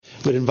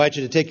I would invite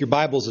you to take your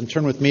Bibles and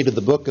turn with me to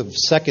the book of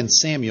 2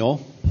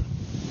 Samuel.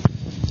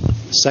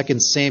 2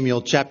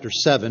 Samuel chapter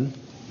 7.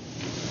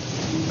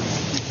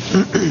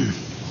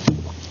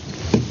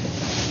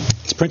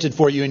 It's printed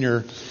for you in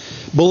your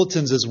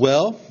bulletins as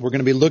well. We're going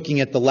to be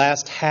looking at the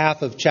last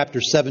half of chapter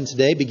 7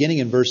 today, beginning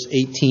in verse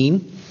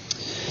 18.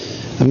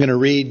 I'm going to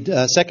read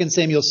 2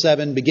 Samuel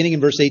 7, beginning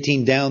in verse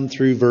 18 down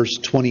through verse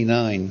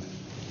 29.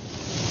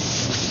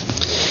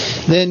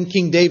 Then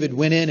King David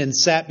went in and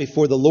sat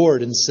before the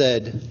Lord and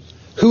said,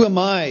 "Who am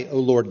I, O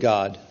Lord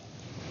God?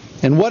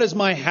 And what is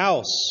my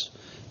house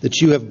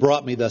that you have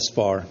brought me thus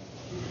far?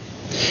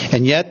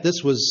 And yet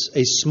this was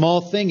a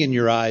small thing in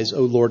your eyes,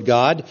 O Lord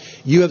God.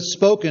 You have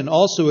spoken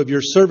also of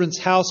your servant's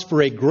house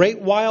for a great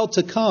while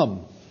to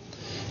come.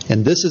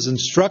 And this is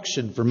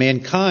instruction for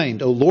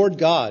mankind, O Lord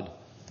God.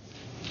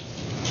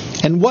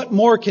 And what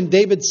more can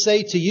David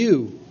say to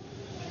you?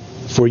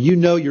 For you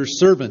know your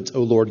servant,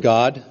 O Lord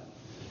God.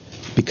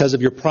 Because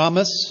of your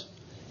promise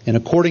and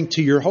according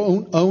to your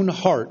own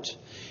heart,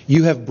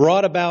 you have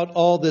brought about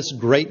all this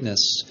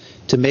greatness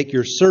to make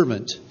your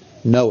servant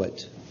know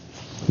it.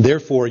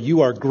 Therefore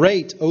you are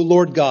great, O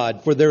Lord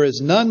God, for there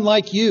is none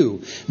like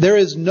you. There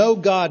is no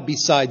God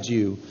besides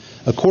you,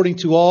 according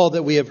to all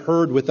that we have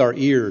heard with our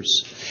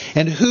ears.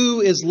 And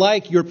who is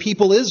like your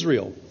people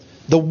Israel,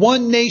 the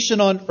one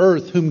nation on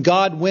earth whom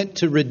God went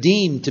to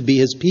redeem to be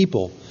His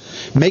people,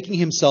 making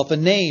Himself a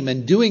name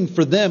and doing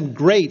for them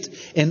great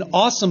and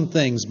awesome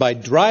things by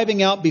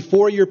driving out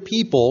before your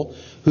people,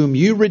 whom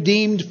you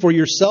redeemed for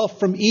yourself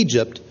from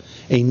Egypt,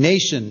 a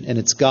nation and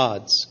its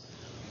gods.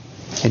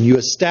 And you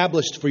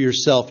established for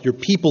yourself your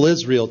people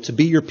Israel to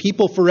be your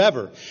people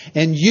forever.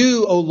 And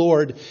you, O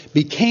Lord,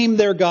 became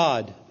their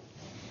God.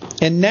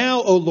 And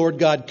now, O Lord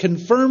God,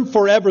 confirm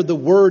forever the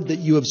word that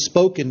you have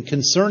spoken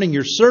concerning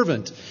your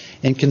servant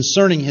and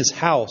concerning his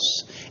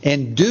house,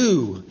 and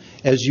do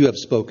as you have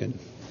spoken.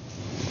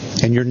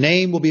 And your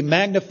name will be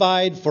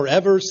magnified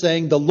forever,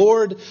 saying, the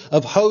Lord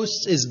of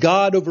hosts is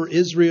God over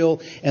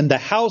Israel, and the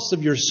house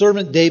of your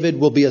servant David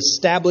will be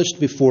established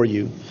before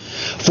you.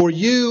 For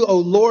you, O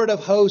Lord of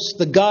hosts,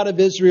 the God of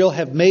Israel,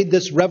 have made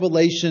this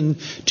revelation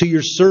to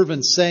your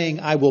servant, saying,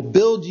 I will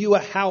build you a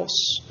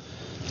house.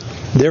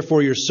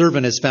 Therefore your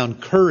servant has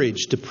found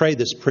courage to pray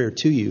this prayer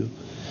to you.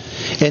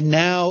 And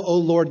now, O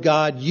Lord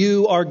God,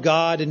 you are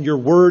God, and your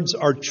words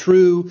are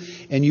true,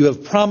 and you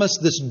have promised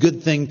this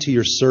good thing to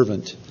your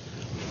servant.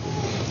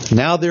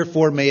 Now,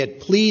 therefore, may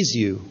it please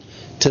you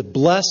to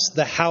bless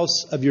the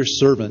house of your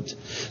servant,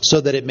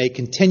 so that it may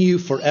continue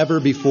forever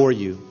before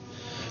you.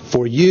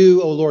 For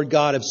you, O Lord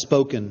God, have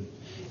spoken,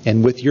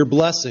 and with your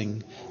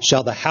blessing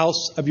shall the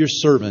house of your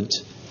servant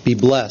be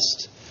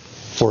blessed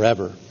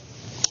forever.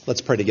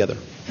 Let's pray together.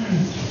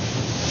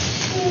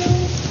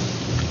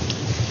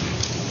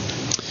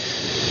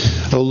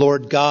 O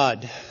Lord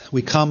God,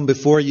 we come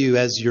before you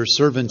as your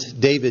servant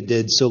David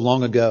did so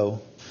long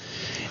ago.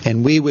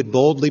 And we would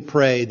boldly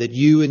pray that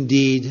you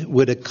indeed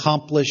would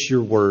accomplish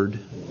your word.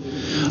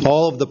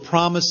 All of the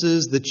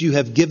promises that you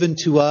have given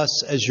to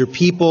us as your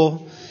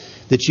people,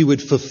 that you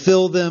would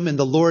fulfill them in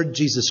the Lord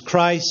Jesus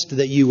Christ,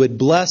 that you would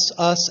bless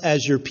us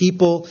as your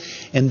people,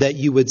 and that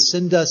you would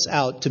send us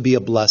out to be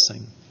a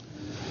blessing.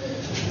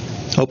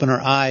 Open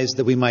our eyes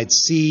that we might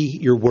see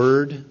your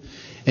word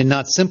and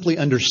not simply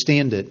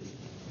understand it,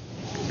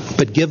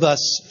 but give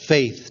us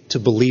faith to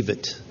believe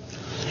it.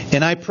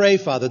 And I pray,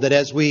 Father, that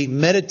as we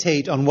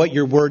meditate on what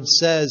your word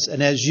says,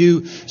 and as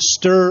you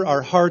stir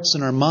our hearts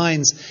and our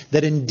minds,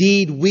 that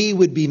indeed we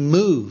would be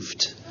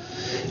moved.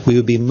 We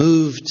would be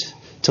moved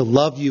to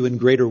love you in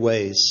greater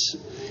ways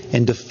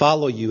and to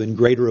follow you in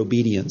greater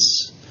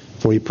obedience.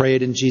 For we pray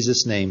it in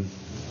Jesus' name.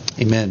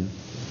 Amen.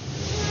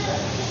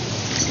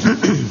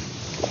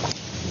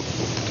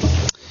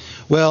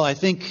 Well, I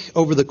think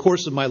over the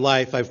course of my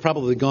life, I've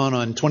probably gone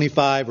on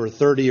 25 or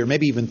 30 or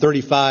maybe even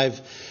 35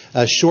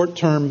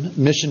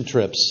 short-term mission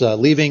trips,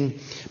 leaving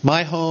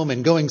my home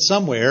and going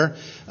somewhere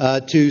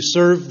to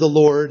serve the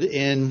Lord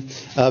in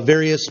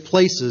various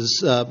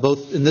places,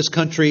 both in this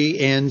country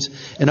and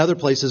in other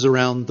places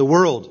around the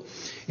world.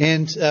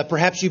 And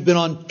perhaps you've been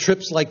on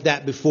trips like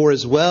that before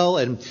as well,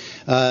 and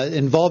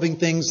involving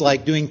things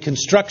like doing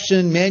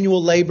construction,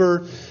 manual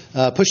labor,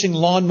 pushing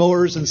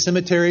lawnmowers in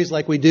cemeteries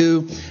like we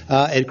do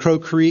at Crow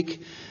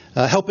Creek,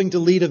 helping to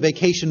lead a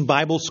vacation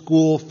Bible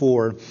school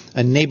for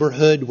a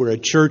neighborhood where a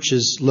church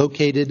is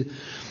located,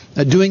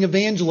 doing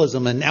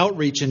evangelism and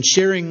outreach and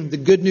sharing the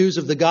good news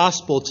of the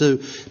gospel to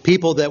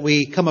people that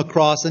we come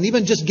across, and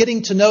even just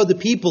getting to know the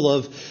people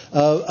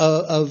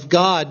of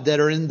God that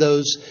are in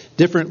those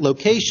different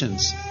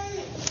locations.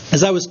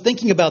 As I was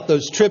thinking about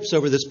those trips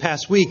over this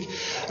past week,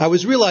 I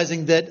was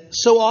realizing that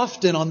so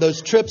often on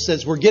those trips,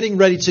 as we're getting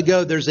ready to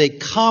go, there's a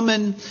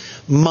common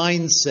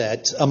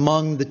mindset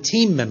among the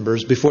team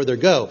members before they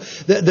go.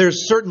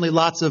 There's certainly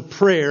lots of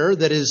prayer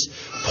that is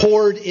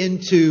poured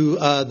into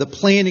the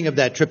planning of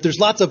that trip. There's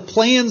lots of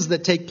plans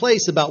that take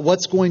place about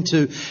what's going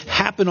to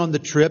happen on the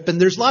trip.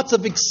 And there's lots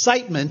of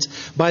excitement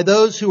by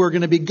those who are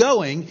going to be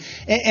going.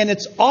 And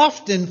it's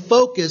often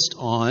focused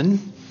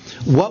on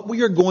what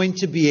we are going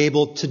to be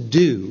able to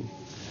do,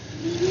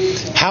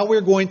 how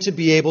we're going to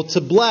be able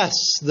to bless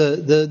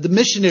the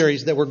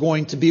missionaries that we're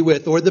going to be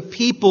with, or the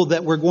people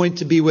that we're going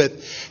to be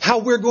with, how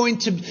we're going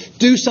to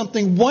do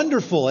something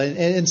wonderful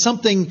and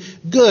something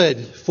good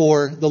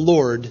for the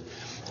Lord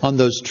on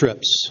those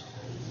trips.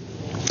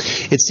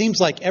 It seems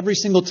like every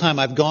single time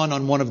I've gone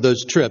on one of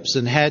those trips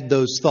and had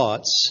those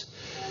thoughts,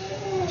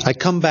 I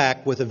come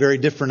back with a very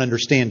different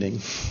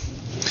understanding.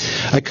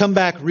 I come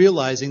back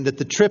realizing that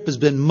the trip has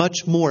been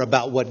much more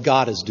about what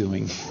God is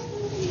doing.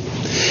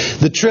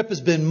 The trip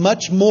has been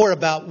much more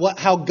about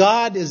how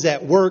God is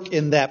at work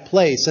in that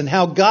place, and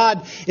how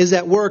God is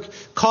at work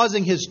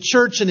causing His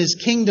church and His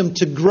kingdom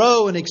to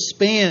grow and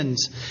expand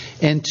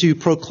and to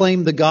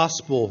proclaim the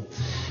gospel.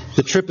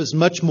 The trip is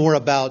much more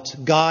about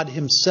God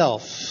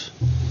Himself,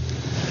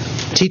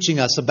 teaching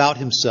us about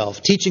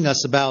Himself, teaching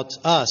us about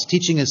us,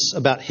 teaching us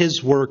about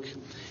His work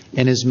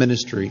and His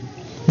ministry.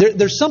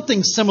 There's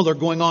something similar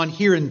going on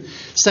here in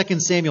 2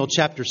 Samuel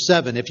chapter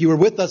 7. If you were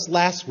with us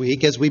last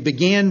week as we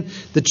began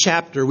the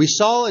chapter, we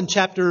saw in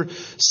chapter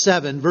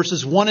 7,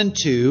 verses 1 and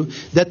 2,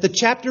 that the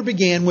chapter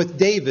began with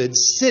David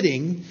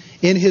sitting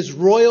in his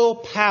royal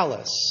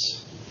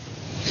palace.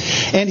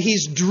 And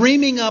he's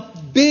dreaming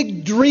up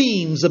big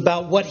dreams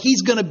about what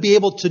he's going to be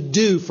able to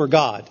do for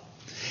God.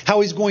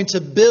 How he's going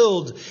to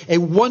build a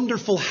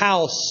wonderful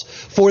house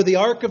for the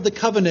Ark of the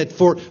Covenant,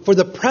 for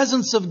the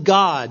presence of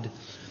God.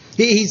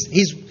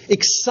 He's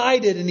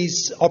excited, and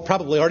he's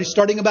probably already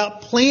starting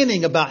about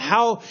planning about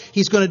how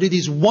he's going to do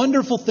these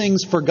wonderful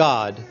things for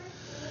God.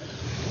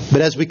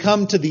 But as we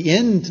come to the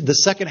end, the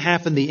second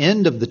half and the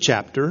end of the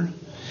chapter,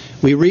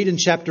 we read in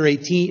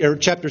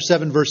chapter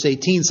 7, verse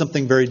 18,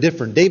 something very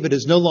different. David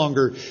is no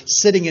longer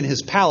sitting in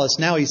his palace.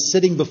 Now he's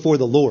sitting before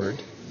the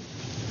Lord,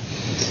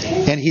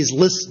 and he's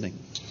listening.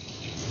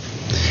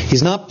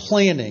 He's not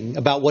planning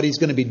about what he's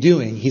going to be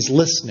doing. He's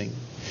listening.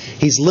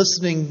 He's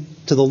listening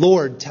to the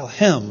Lord tell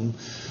him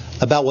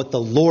about what the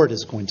Lord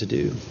is going to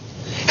do.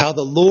 How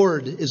the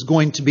Lord is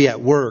going to be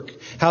at work.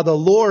 How the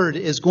Lord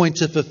is going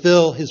to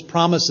fulfill His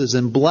promises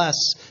and bless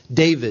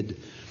David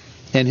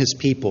and his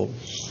people.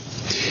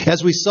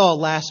 As we saw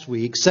last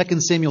week, 2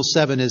 Samuel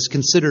 7 is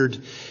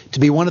considered to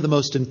be one of the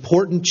most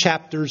important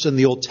chapters in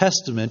the Old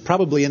Testament,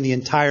 probably in the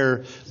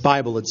entire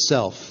Bible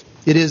itself.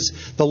 It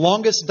is the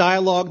longest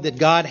dialogue that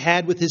God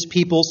had with His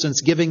people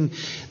since giving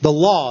the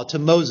law to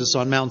Moses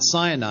on Mount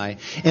Sinai.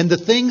 And the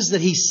things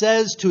that He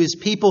says to His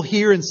people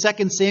here in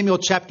 2 Samuel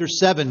chapter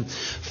 7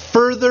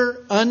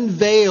 further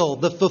unveil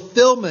the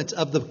fulfillment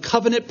of the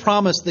covenant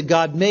promise that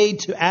God made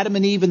to Adam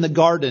and Eve in the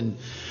garden,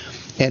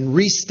 and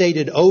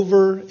restated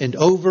over and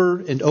over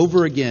and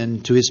over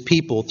again to His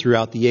people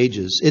throughout the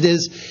ages. It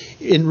is,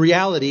 in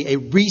reality, a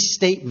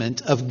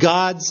restatement of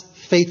God's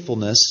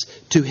faithfulness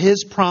to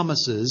His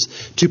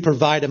promises to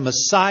provide a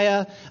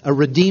Messiah, a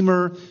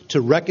Redeemer,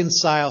 to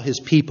reconcile His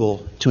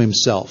people to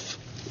Himself.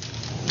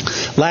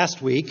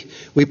 Last week,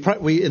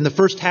 we in the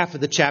first half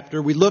of the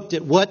chapter, we looked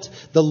at what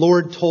the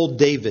Lord told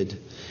David.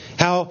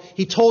 How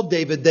He told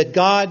David that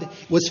God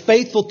was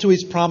faithful to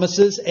His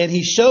promises, and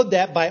He showed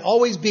that by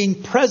always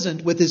being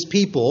present with His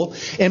people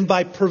and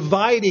by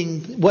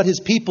providing what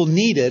His people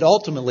needed,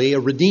 ultimately a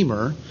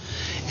Redeemer,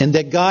 and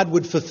that God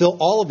would fulfill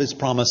all of His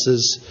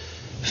promises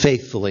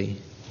faithfully.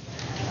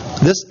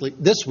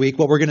 This week,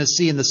 what we're going to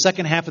see in the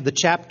second half of the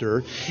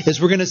chapter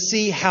is we're going to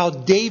see how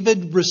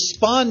David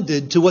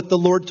responded to what the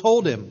Lord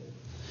told him.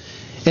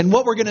 And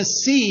what we're going to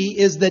see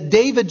is that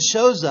David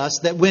shows us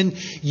that when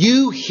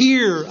you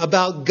hear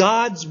about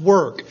God's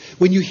work,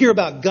 when you hear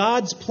about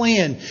God's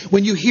plan,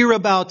 when you hear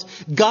about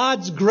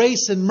God's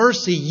grace and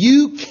mercy,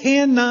 you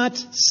cannot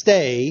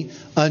stay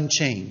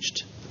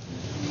unchanged.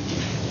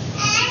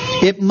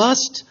 It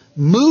must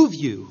move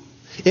you.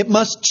 It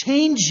must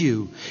change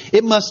you.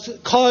 It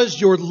must cause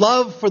your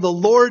love for the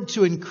Lord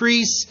to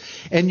increase,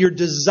 and your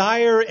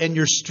desire and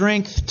your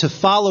strength to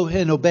follow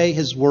and obey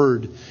His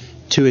word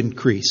to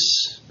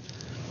increase.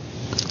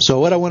 So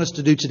what I want us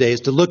to do today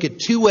is to look at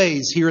two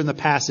ways here in the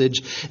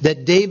passage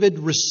that David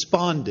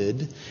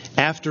responded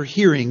after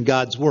hearing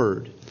God's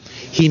word.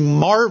 He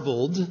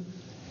marveled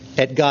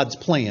at God's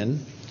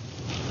plan,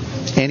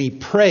 and he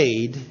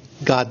prayed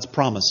God's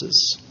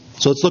promises.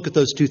 So let's look at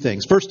those two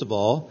things. First of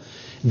all,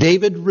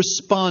 David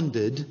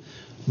responded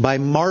by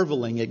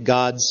marveling at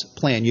God's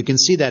plan. You can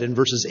see that in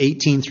verses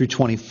 18 through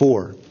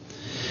 24.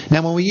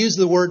 Now, when we use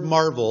the word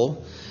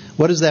marvel,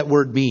 what does that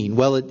word mean?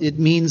 Well, it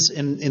means,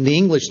 in the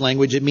English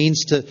language, it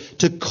means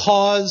to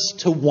cause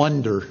to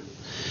wonder,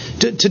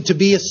 to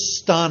be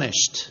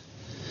astonished,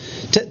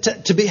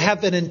 to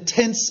have an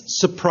intense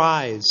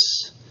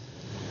surprise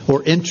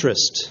or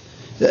interest,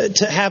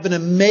 to have an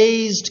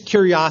amazed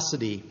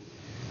curiosity.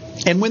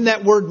 And when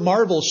that word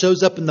marvel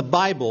shows up in the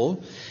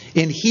Bible,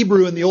 in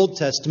Hebrew in the Old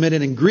Testament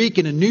and in Greek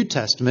in the New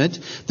Testament,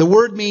 the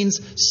word means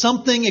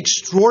something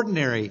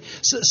extraordinary,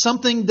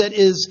 something that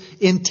is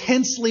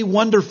intensely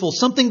wonderful,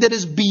 something that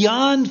is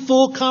beyond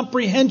full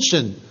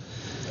comprehension.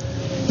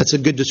 That's a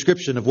good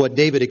description of what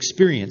David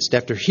experienced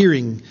after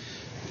hearing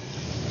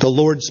the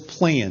Lord's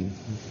plan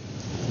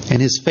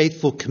and his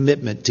faithful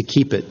commitment to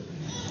keep it.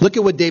 Look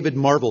at what David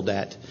marveled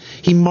at.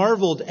 He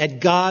marveled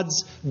at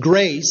God's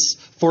grace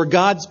for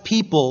God's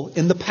people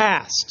in the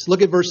past.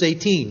 Look at verse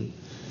 18.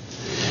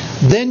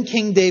 Then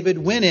King David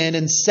went in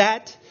and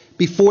sat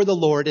before the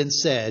Lord and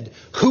said,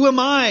 "Who am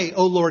I,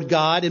 O Lord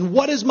God, and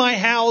what is my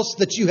house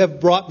that you have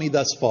brought me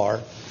thus far?"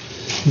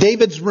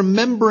 David's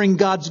remembering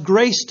God's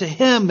grace to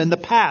him in the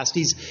past.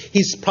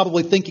 He's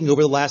probably thinking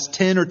over the last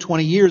 10 or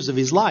 20 years of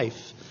his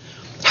life.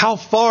 How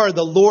far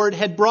the Lord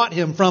had brought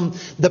him from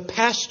the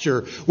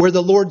pasture where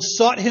the Lord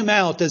sought him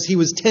out as he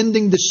was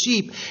tending the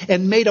sheep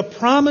and made a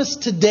promise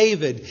to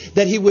David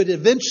that he would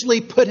eventually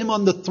put him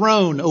on the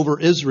throne over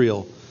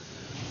Israel.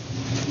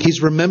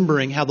 He's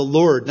remembering how the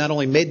Lord not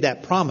only made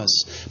that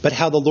promise, but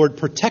how the Lord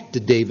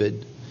protected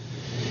David.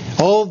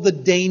 All the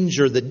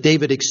danger that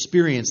David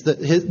experienced,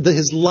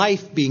 his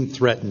life being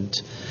threatened.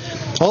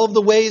 All of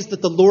the ways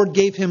that the Lord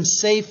gave him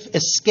safe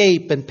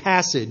escape and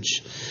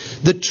passage.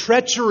 The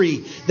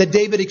treachery that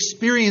David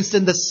experienced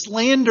and the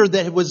slander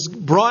that was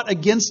brought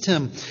against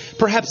him.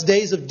 Perhaps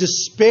days of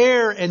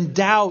despair and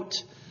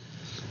doubt.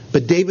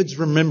 But David's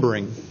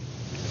remembering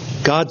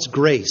God's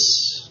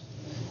grace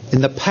in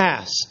the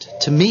past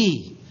to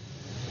me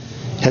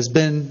has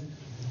been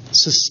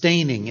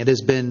sustaining. It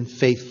has been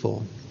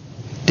faithful.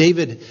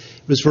 David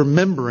was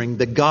remembering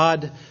that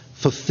God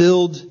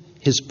fulfilled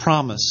his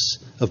promise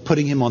of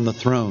putting him on the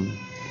throne.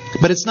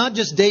 But it's not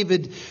just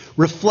David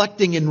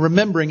reflecting and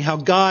remembering how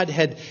God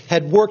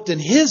had worked in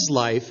his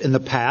life in the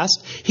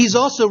past. He's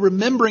also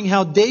remembering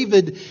how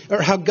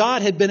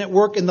God had been at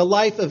work in the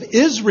life of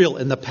Israel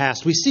in the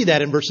past. We see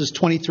that in verses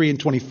 23 and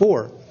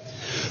 24.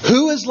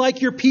 Who is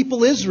like your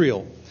people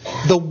Israel,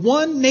 the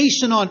one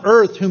nation on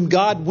earth whom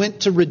God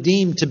went to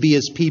redeem to be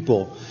his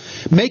people,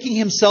 making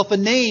himself a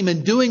name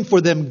and doing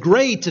for them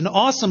great and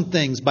awesome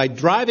things by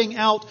driving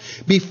out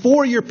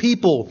before your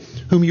people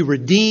whom you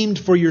redeemed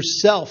for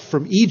yourself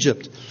from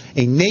Egypt,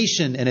 a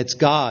nation and its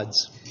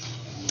gods.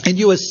 And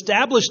you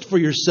established for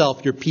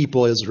yourself your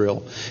people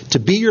Israel to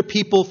be your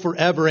people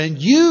forever.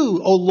 And you,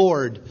 O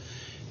Lord,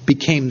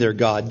 became their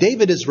God.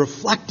 David is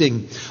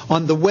reflecting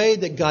on the way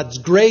that God's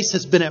grace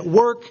has been at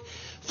work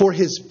for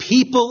his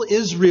people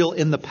Israel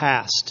in the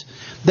past.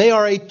 They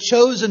are a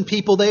chosen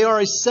people. They are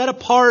a set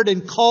apart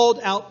and called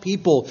out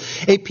people.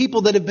 A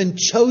people that have been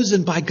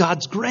chosen by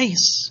God's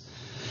grace.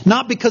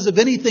 Not because of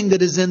anything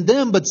that is in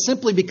them, but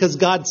simply because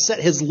God set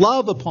his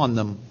love upon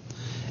them.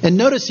 And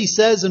notice he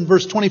says in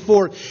verse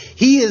 24,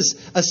 he has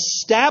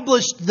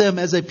established them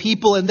as a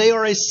people and they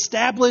are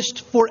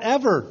established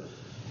forever.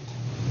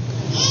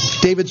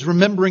 David's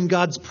remembering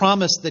God's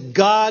promise that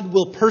God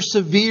will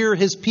persevere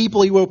his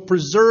people. He will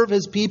preserve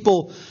his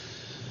people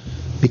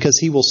because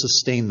he will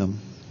sustain them.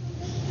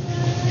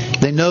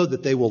 They know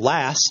that they will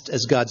last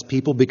as God's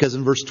people because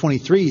in verse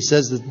 23 he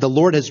says that the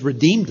Lord has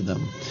redeemed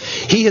them.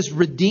 He has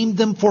redeemed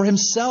them for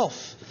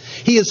himself.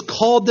 He has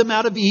called them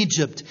out of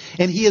Egypt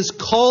and he has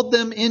called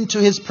them into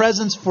his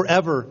presence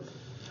forever.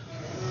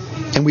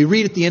 And we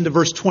read at the end of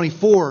verse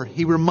 24,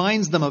 he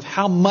reminds them of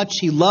how much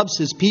he loves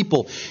his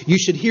people. You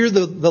should hear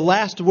the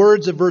last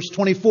words of verse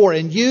 24.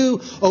 And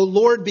you, O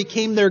Lord,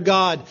 became their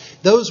God.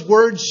 Those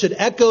words should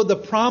echo the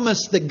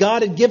promise that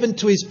God had given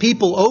to his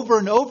people over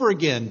and over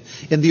again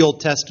in the Old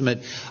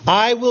Testament.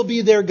 I will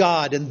be their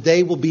God and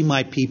they will be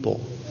my people.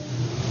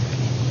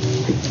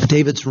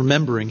 David's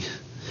remembering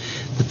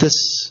that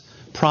this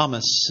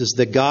promise is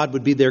that God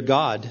would be their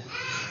God.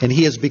 And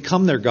he has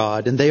become their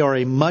God and they are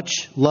a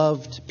much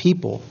loved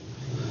people.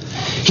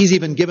 He's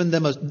even given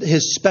them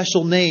his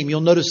special name.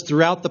 You'll notice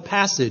throughout the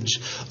passage,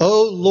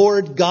 O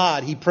Lord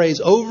God, he prays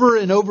over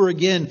and over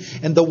again.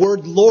 And the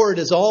word Lord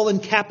is all in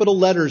capital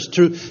letters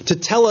to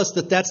tell us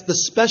that that's the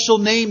special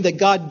name that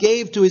God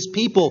gave to his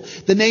people.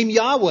 The name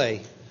Yahweh.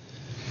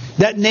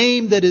 That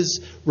name that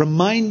is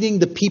reminding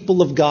the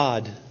people of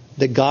God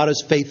that God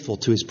is faithful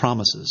to his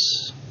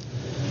promises.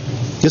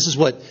 This is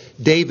what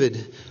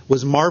David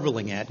was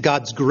marveling at.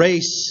 God's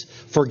grace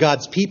for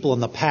God's people in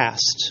the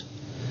past.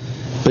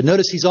 But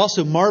notice he's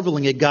also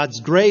marveling at God's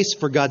grace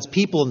for God's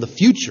people in the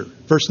future.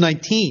 Verse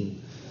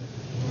 19.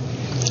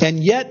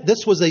 And yet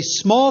this was a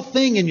small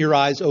thing in your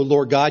eyes, O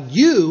Lord God.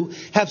 You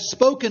have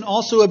spoken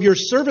also of your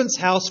servant's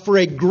house for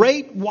a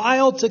great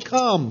while to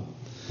come.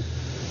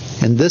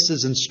 And this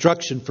is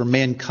instruction for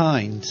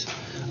mankind,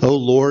 O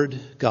Lord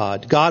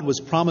God. God was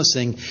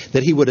promising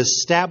that he would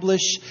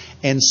establish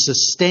and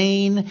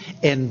sustain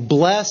and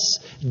bless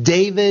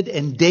David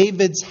and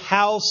David's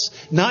house,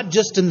 not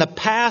just in the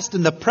past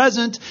and the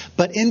present,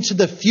 but into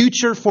the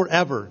future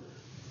forever.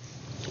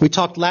 We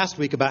talked last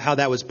week about how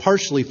that was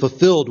partially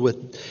fulfilled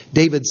with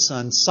David's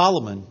son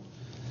Solomon,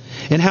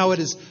 and how it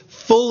is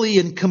fully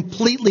and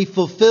completely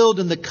fulfilled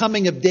in the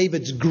coming of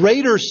David's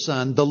greater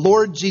son, the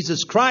Lord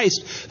Jesus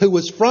Christ, who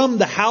was from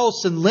the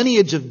house and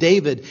lineage of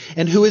David,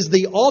 and who is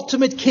the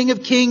ultimate King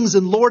of Kings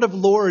and Lord of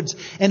Lords,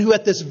 and who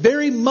at this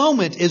very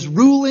moment is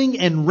ruling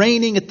and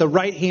reigning at the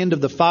right hand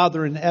of the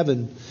Father in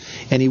heaven,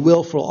 and he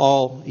will for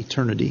all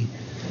eternity.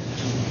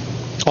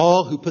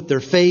 All who put their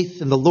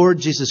faith in the Lord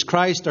Jesus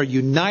Christ are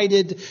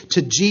united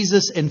to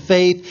Jesus in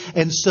faith,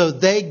 and so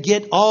they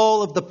get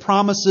all of the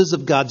promises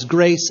of God's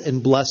grace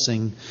and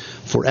blessing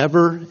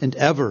forever and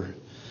ever,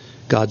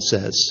 God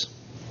says.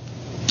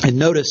 And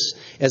notice,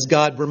 as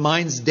God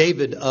reminds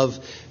David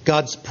of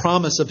God's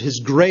promise of His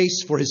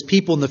grace for His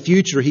people in the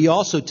future, He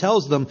also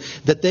tells them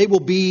that they will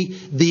be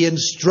the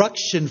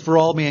instruction for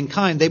all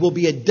mankind. They will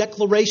be a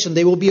declaration.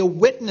 They will be a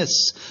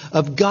witness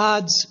of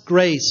God's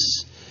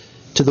grace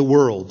to the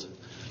world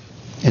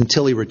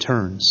until He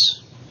returns.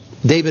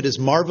 David is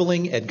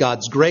marveling at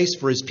God's grace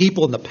for His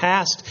people in the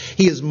past.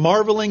 He is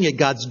marveling at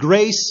God's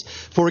grace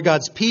for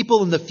God's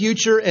people in the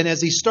future. And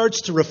as he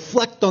starts to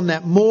reflect on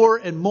that more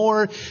and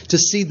more, to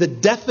see the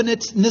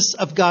definiteness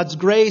of God's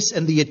grace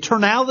and the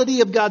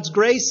eternality of God's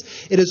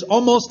grace, it is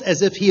almost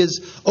as if he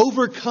is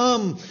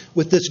overcome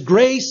with this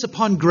grace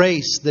upon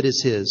grace that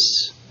is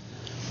his.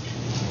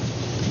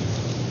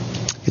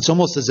 It's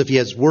almost as if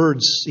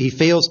he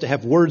fails to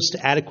have words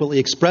to adequately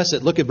express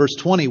it. Look at verse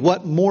 20.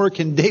 What more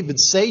can David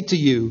say to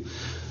you?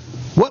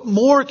 What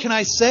more can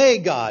I say,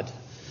 God?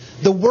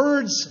 The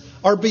words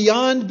are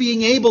beyond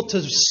being able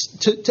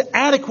to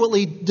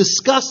adequately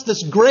discuss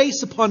this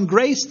grace upon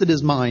grace that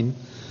is mine.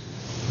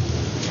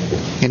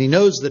 And he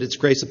knows that it's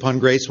grace upon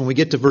grace when we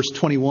get to verse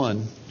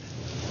 21.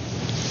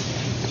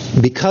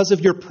 Because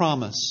of your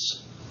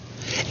promise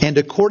and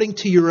according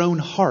to your own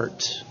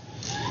heart,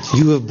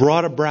 you have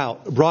brought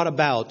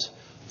about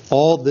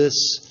all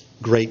this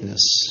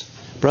greatness.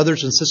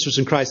 Brothers and sisters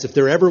in Christ, if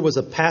there ever was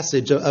a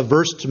passage, a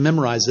verse to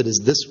memorize, it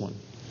is this one.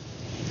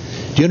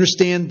 Do you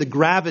understand the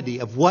gravity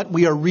of what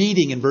we are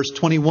reading in verse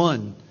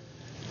 21?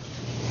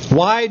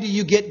 Why do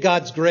you get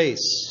God's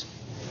grace?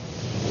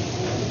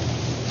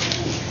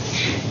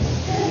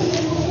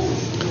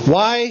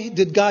 Why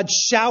did God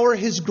shower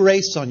His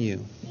grace on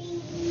you?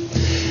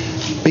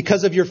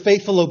 Because of your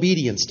faithful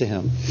obedience to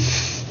Him.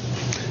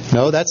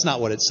 No, that's not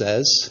what it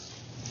says.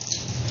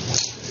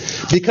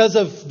 Because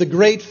of the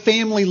great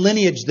family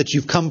lineage that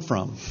you've come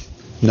from.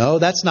 No,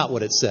 that's not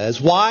what it says.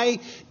 Why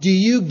do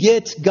you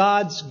get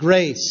God's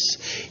grace?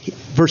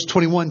 Verse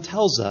 21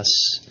 tells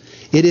us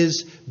it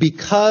is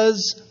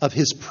because of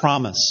His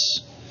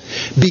promise.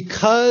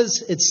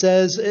 Because it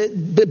says,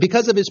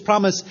 because of His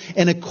promise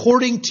and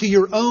according to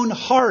your own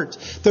heart.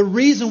 The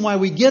reason why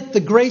we get the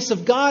grace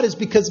of God is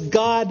because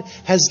God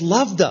has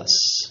loved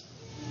us.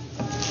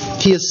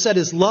 He has set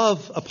His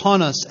love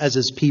upon us as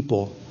His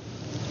people.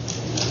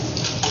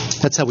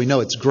 That's how we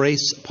know it's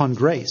grace upon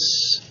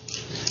grace.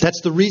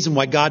 That's the reason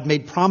why God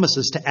made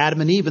promises to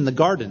Adam and Eve in the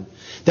garden.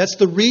 That's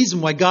the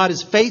reason why God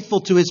is faithful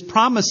to His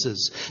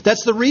promises.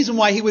 That's the reason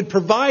why He would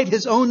provide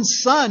His own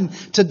Son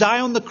to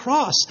die on the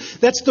cross.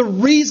 That's the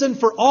reason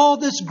for all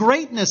this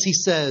greatness, He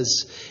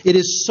says. It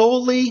is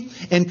solely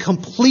and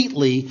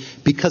completely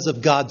because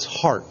of God's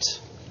heart.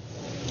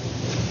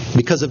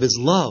 Because of His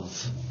love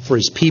for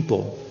His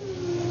people.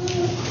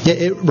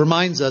 It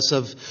reminds us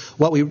of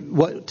what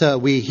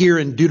we hear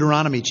in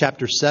Deuteronomy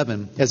chapter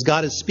 7 as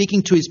God is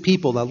speaking to His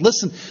people. Now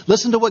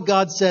listen to what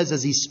God says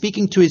as He's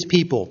speaking to His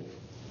people.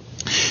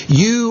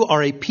 You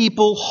are a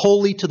people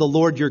holy to the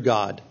Lord your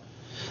God.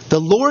 The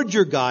Lord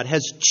your God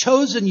has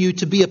chosen you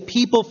to be a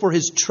people for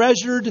His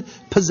treasured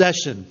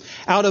possession.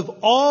 Out of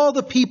all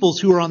the peoples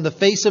who are on the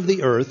face of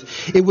the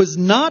earth, it was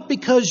not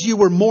because you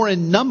were more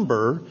in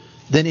number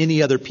than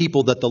any other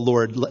people that the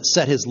Lord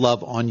set His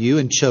love on you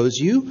and chose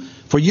you.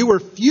 For you were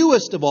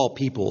fewest of all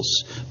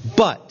peoples.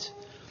 But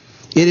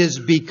it is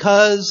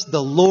because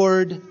the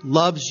Lord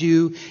loves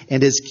you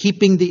and is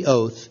keeping the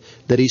oath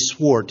that He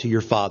swore to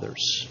your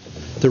fathers.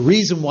 The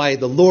reason why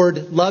the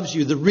Lord loves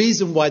you, the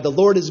reason why the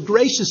Lord is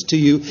gracious to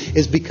you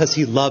is because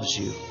He loves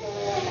you.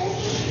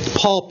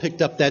 Paul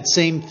picked up that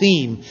same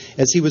theme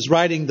as he was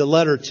writing the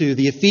letter to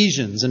the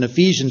Ephesians in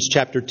Ephesians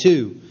chapter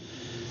 2.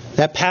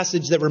 That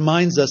passage that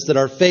reminds us that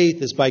our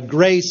faith is by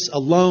grace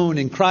alone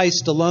in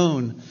Christ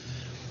alone.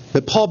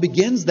 But Paul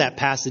begins that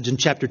passage in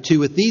chapter 2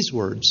 with these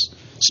words.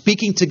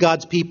 Speaking to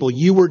God's people,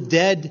 you were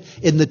dead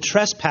in the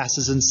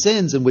trespasses and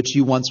sins in which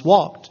you once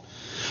walked.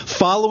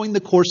 Following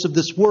the course of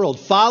this world,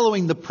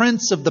 following the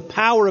prince of the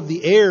power of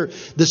the air,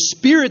 the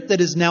spirit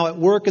that is now at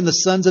work in the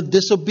sons of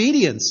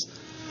disobedience,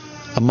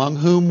 among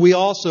whom we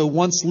also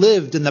once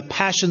lived in the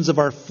passions of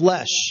our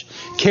flesh,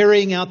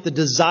 carrying out the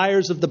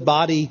desires of the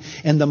body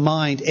and the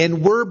mind,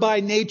 and were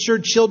by nature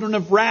children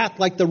of wrath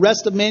like the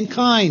rest of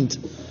mankind.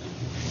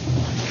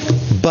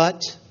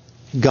 But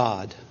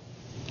God,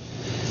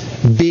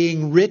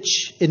 being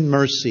rich in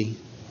mercy,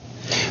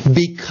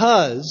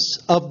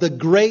 because of the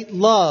great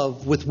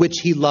love with which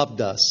He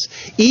loved us,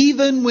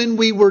 even when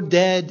we were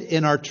dead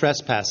in our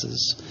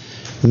trespasses,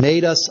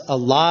 made us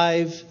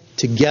alive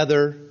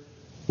together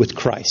with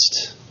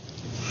Christ.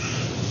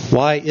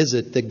 Why is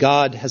it that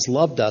God has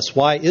loved us?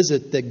 Why is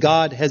it that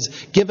God has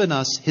given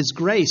us His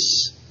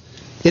grace?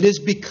 It is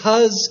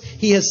because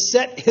He has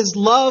set His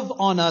love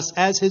on us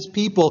as His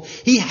people.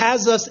 He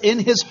has us in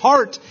His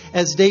heart,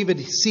 as David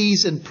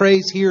sees and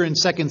prays here in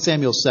 2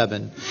 Samuel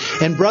 7.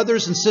 And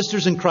brothers and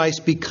sisters in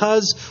Christ,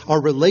 because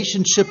our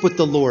relationship with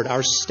the Lord,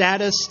 our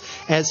status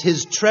as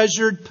His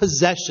treasured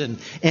possession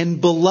and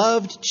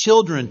beloved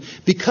children,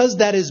 because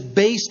that is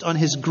based on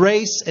His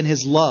grace and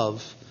His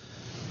love,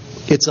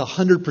 it's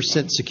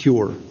 100%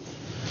 secure.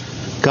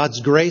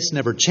 God's grace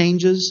never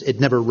changes. It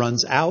never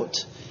runs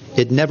out.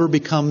 It never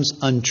becomes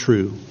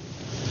untrue.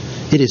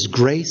 It is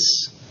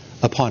grace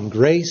upon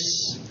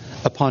grace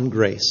upon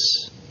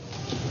grace.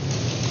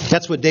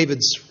 That's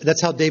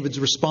how David's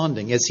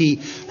responding as he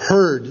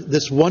heard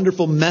this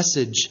wonderful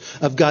message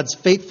of God's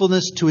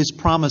faithfulness to His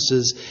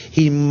promises.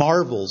 He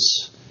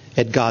marvels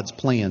at God's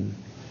plan.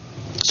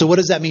 So what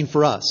does that mean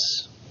for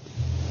us?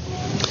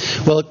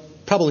 Well, it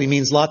probably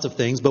means lots of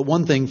things, but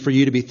one thing for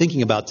you to be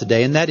thinking about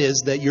today, and that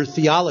is that your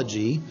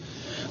theology,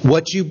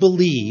 what you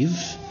believe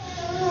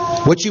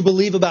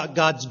about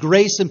God's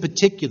grace in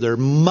particular,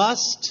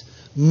 must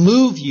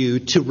move you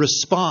to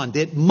respond.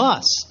 It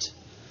must.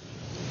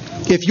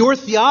 If your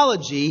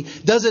theology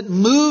doesn't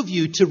move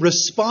you to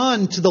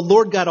respond to the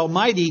Lord God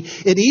Almighty,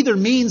 it either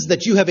means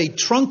that you have a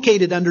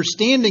truncated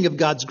understanding of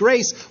God's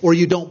grace or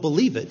you don't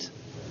believe it.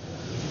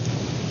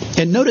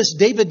 And notice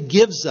David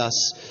gives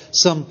us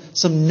some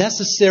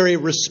necessary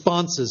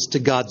responses to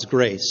God's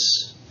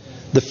grace.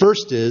 The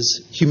first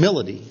is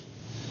humility.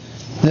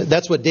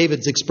 That's what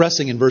David's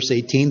expressing in verse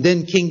 18.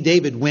 Then King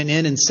David went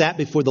in and sat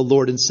before the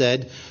Lord and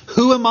said,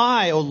 "Who am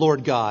I, O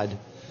Lord God?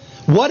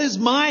 What is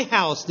my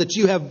house that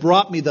you have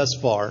brought me thus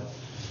far?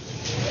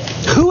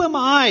 Who am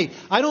I?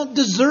 I don't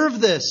deserve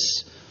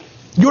this.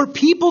 Your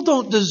people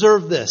don't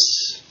deserve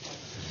this."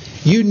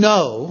 You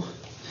know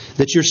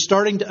that you're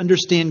starting to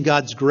understand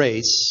God's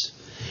grace.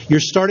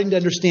 You're starting to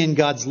understand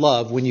God's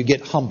love when you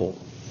get humble.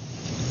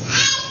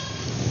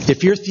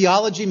 If your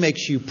theology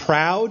makes you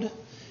proud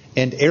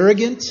and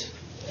arrogant,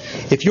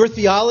 if your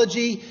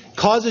theology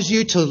causes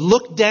you to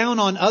look down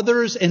on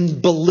others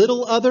and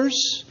belittle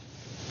others,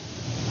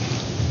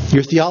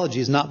 your theology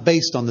is not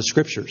based on the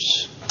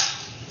Scriptures.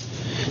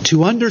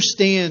 To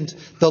understand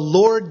the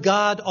Lord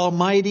God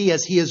Almighty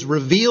as He is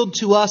revealed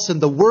to us in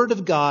the Word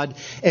of God,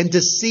 and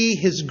to see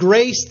His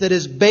grace that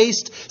is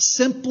based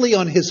simply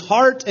on His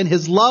heart and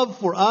His love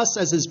for us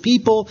as His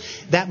people,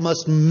 that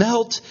must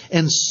melt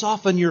and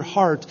soften your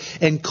heart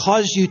and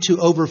cause you to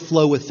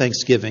overflow with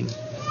thanksgiving.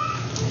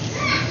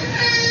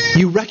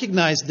 You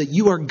recognize that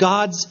you are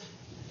God's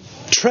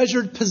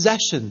treasured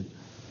possession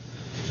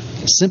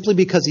simply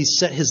because He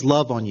set His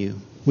love on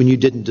you when you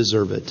didn't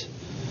deserve it.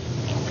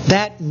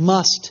 That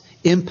must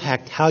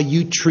impact how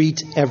you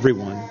treat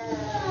everyone.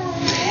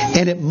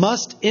 And it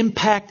must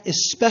impact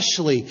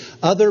especially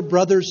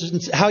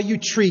how you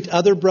treat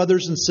other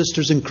brothers and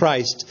sisters in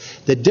Christ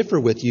that differ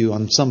with you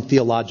on some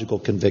theological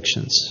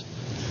convictions.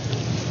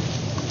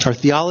 Our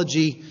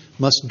theology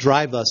must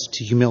drive us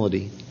to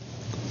humility.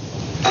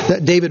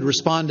 David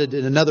responded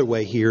in another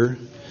way here.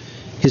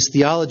 His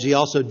theology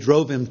also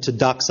drove him to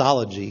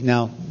doxology.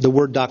 Now, the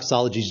word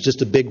doxology is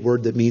just a big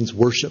word that means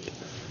worship.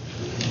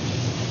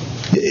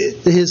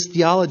 His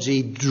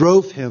theology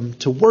drove him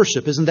to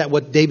worship. Isn't that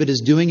what David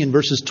is doing in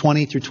verses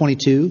 20 through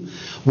 22?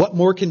 What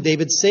more can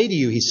David say to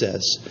you, he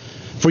says?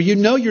 For you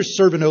know your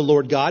servant, O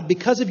Lord God,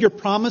 because of your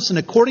promise and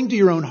according to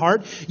your own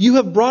heart, you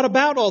have brought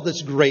about all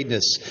this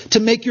greatness to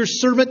make your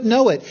servant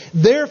know it.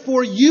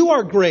 Therefore you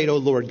are great, O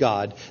Lord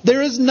God.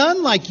 There is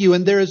none like you,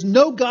 and there is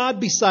no God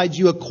besides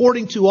you,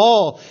 according to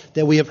all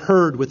that we have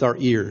heard with our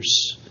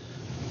ears.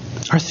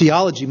 Our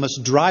theology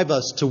must drive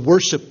us to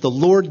worship the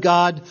Lord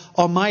God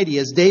Almighty,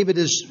 as David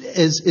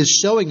is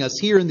showing us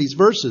here in these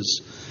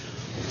verses.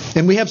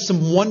 And we have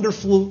some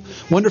wonderful,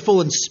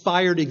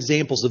 inspired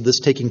examples of this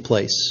taking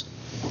place.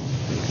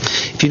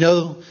 If you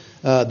know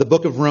the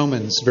book of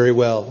Romans very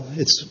well,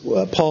 it's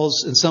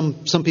Paul's, and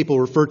some people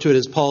refer to it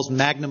as Paul's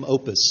magnum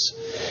opus.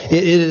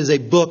 It is a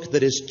book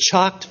that is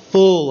chocked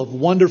full of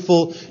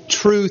wonderful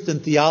truth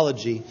and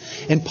theology.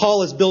 And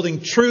Paul is building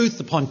truth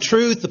upon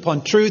truth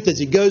upon truth as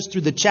he goes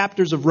through the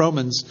chapters of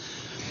Romans,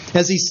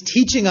 as he's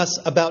teaching us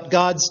about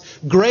God's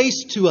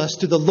grace to us,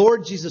 to the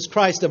Lord Jesus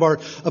Christ, of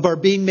our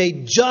being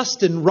made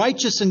just and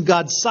righteous in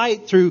God's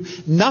sight through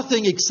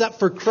nothing except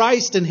for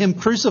Christ and Him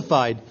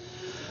crucified.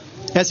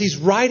 As he's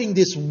writing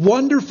this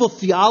wonderful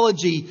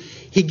theology,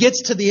 he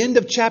gets to the end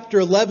of chapter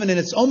 11, and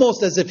it's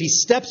almost as if he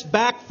steps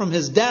back from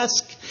his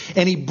desk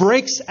and he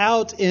breaks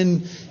out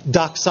in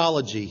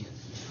doxology.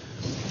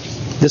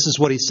 This is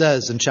what he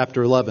says in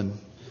chapter 11.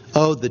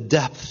 Oh, the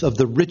depth of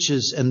the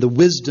riches and the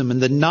wisdom and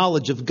the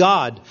knowledge of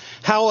God.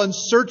 How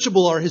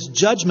unsearchable are His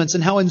judgments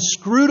and how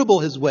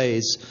inscrutable His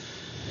ways.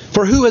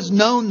 For who has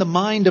known the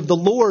mind of the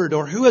Lord,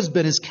 or who has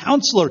been His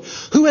counselor?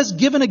 Who has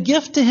given a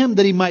gift to Him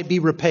that He might be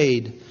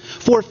repaid?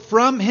 For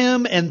from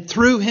Him and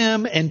through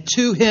Him and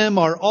to Him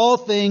are all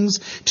things.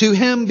 To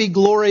Him be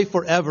glory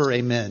forever.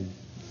 Amen.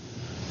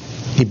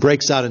 He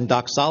breaks out in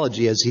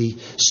doxology as he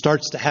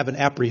starts to have an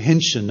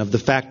apprehension of the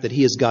fact that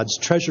he is God's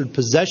treasured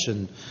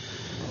possession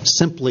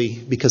simply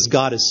because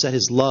God has set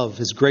His love,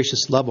 His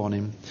gracious love on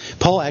him.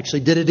 Paul actually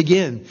did it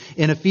again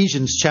in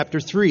Ephesians chapter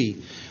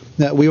 3.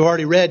 Now, we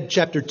already read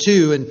chapter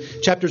 2, and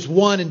chapters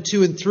 1 and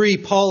 2 and 3,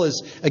 Paul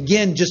is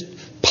again just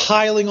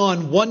piling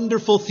on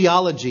wonderful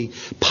theology,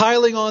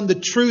 piling on the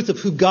truth of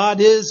who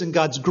God is and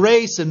God's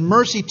grace and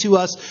mercy to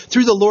us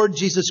through the Lord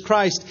Jesus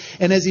Christ.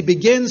 And as he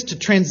begins to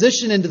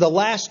transition into the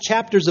last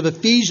chapters of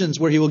Ephesians,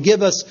 where he will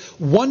give us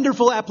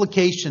wonderful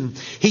application,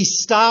 he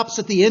stops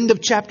at the end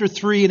of chapter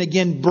 3 and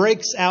again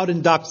breaks out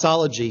in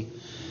doxology.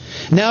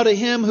 Now to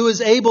Him who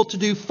is able to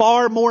do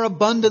far more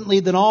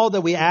abundantly than all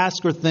that we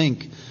ask or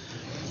think,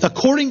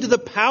 according to the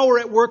power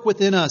at work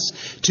within us,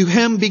 to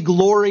Him be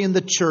glory in the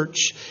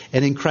church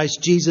and in Christ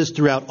Jesus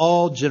throughout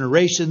all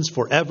generations,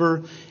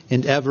 forever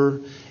and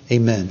ever.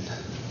 Amen.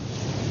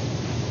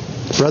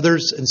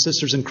 Brothers and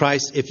sisters in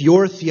Christ, if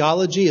your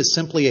theology is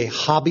simply a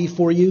hobby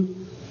for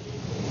you,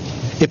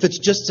 if it's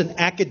just an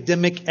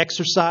academic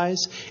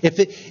exercise,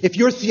 if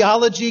your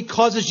theology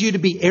causes you to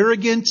be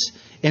arrogant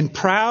and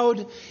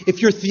proud, if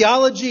your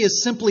theology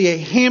is simply a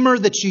hammer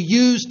that you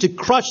use to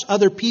crush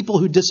other people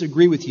who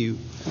disagree with you,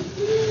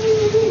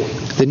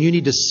 then you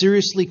need to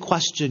seriously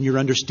question your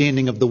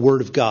understanding of the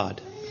Word of God.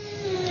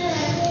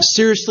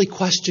 Seriously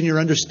question your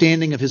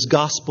understanding of His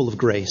gospel of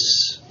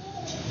grace.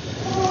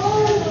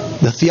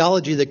 The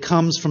theology that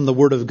comes from the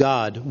Word of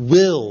God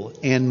will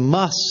and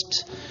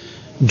must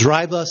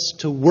drive us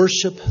to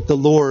worship the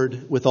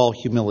Lord with all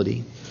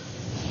humility.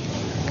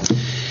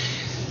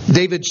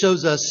 David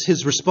shows us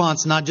his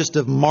response not just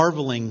of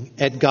marveling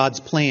at God's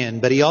plan,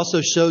 but he also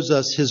shows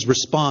us his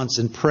response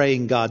in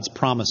praying God's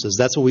promises.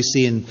 That's what we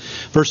see in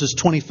verses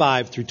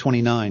 25 through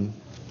 29.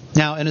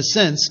 Now, in a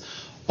sense,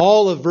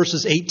 all of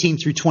verses 18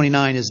 through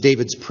 29 is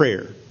David's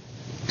prayer.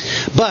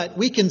 But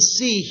we can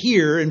see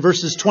here in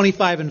verses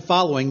 25 and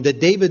following that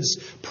David's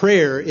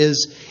prayer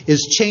is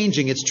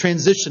changing, it's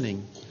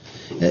transitioning.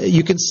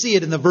 You can see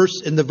it in the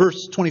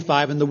verse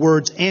 25 in the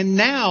words, "And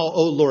now,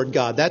 O Lord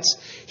God." That's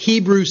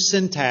Hebrew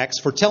syntax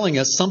for telling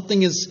us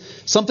something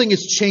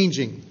is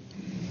changing.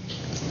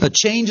 A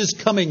change is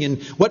coming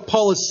in what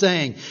Paul is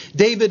saying.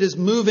 David is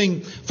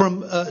moving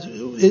from,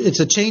 it's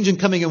a change in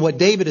coming in what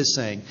David is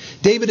saying.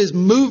 David is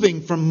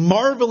moving from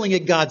marveling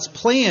at God's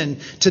plan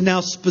to now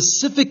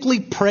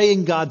specifically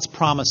praying God's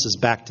promises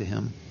back to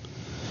him.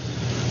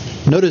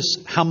 Notice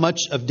how much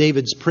of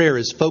David's prayer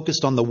is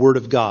focused on the Word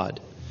of God.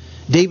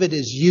 David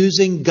is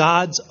using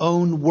God's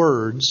own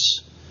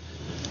words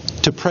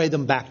to pray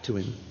them back to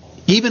him.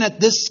 Even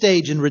at this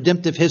stage in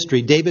redemptive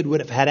history, David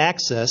would have had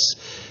access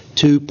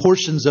to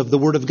portions of the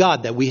Word of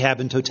God that we have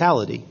in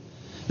totality.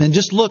 And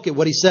just look at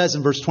what he says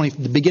in verse 20,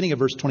 the beginning of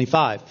verse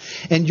 25.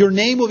 "And your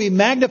name will be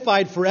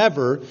magnified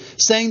forever,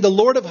 saying, the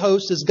Lord of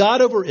hosts is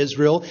God over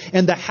Israel,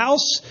 and the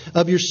house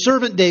of your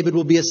servant David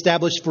will be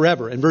established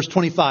forever." In verse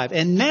 25,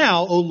 "And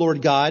now, O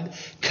Lord God,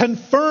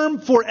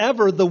 confirm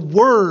forever the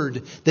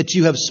word that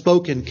you have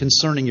spoken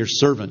concerning your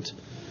servant."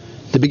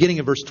 The beginning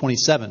of verse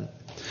 27.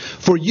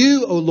 "For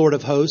you, O Lord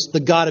of hosts,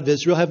 the God of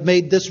Israel, have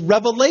made this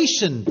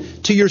revelation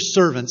to your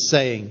servants,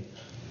 saying,"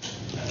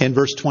 in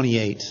verse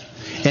 28,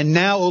 "And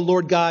now, O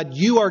Lord God,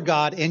 you are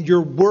God, and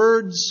your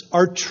words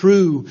are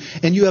true,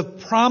 and you have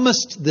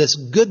promised this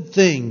good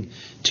thing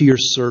to your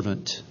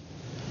servant."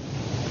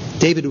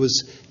 David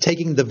was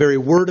taking the very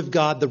word of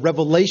God, the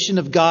revelation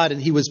of God,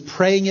 and he was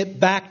praying it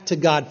back to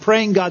God,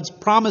 praying God's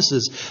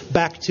promises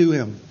back to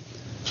him.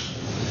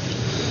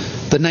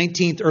 The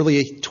 19th,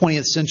 early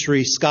 20th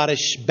century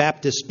Scottish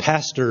Baptist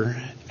pastor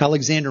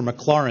Alexander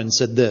Maclaren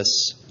said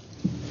this: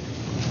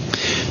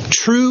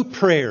 "True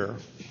prayer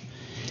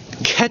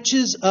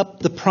catches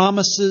up the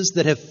promises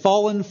that have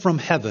fallen from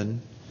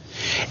heaven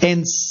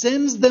and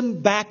sends them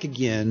back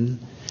again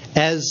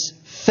as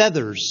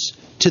feathers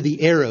to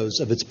the arrows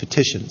of its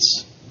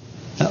petitions."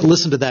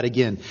 Listen to that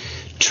again.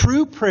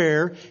 True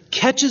prayer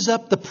catches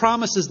up the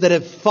promises that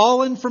have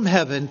fallen from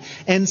heaven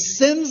and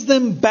sends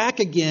them back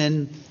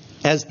again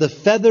as the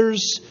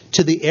feathers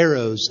to the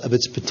arrows of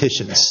its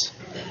petitions.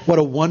 What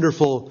a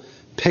wonderful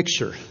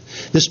picture.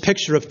 This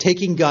picture of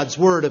taking God's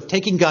Word, of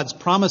taking God's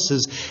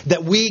promises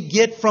that we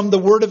get from the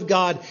Word of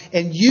God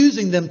and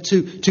using them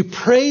to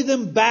pray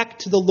them back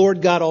to the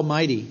Lord God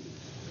Almighty.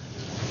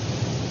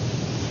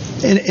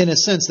 In a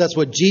sense, that's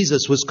what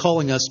Jesus was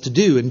calling us to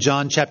do in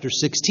John chapter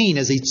 16.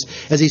 As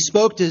he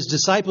spoke to his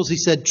disciples, he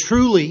said,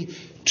 "Truly,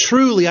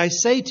 truly, I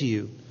say to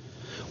you,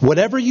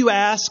 whatever you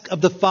ask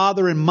of the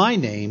Father in my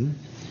name,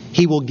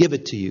 He will give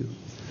it to you."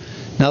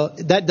 Now,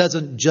 that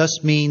doesn't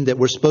just mean that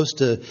we're supposed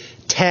to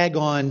tag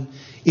on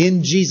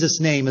 "in Jesus'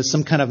 name" as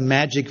some kind of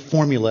magic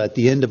formula at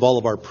the end of all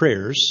of our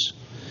prayers.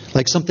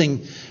 Like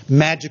something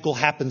magical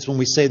happens when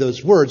we say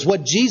those words.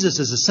 What Jesus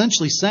is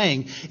essentially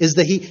saying is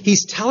that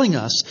He's telling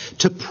us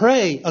to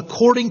pray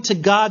according to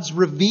God's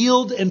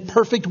revealed and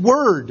perfect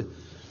Word.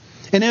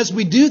 And as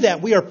we do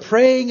that, we are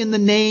praying in the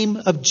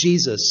name of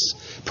Jesus,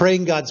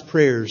 praying God's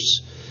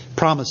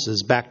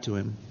promises back to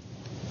Him.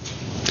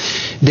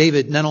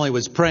 David not only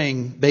was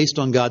praying based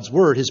on God's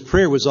word, his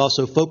prayer was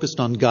also focused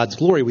on God's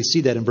glory. We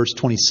see that in verse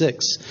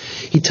 26.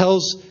 He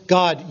tells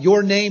God,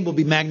 "Your name will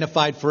be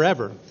magnified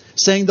forever,"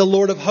 saying, "The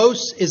Lord of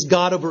hosts is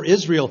God over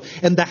Israel,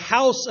 and the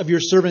house of your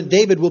servant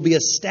David will be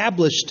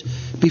established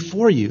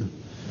before you."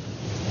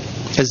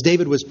 As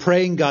David was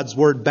praying God's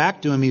word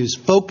back to him, he was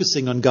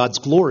focusing on God's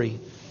glory.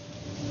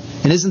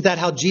 And isn't that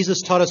how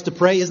Jesus taught us to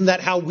pray? Isn't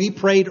that how we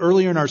prayed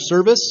earlier in our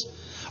service?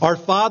 "Our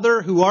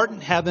Father who art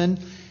in heaven,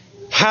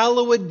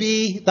 hallowed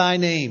be thy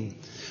name.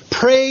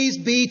 Praise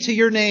be to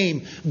your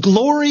name.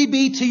 Glory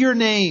be to your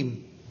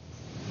name."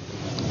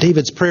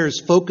 David's prayer is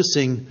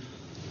focusing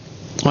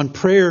on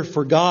prayer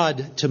for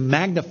God to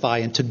magnify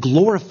and to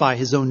glorify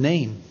His own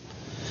name,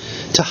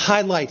 to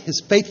highlight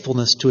His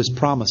faithfulness to His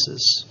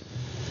promises.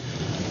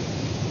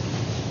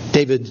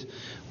 David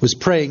was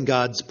praying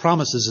God's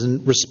promises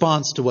in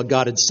response to what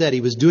God had said.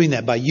 He was doing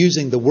that by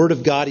using the Word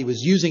of God. He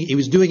was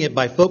doing it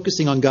by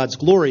focusing on God's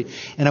glory.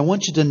 And I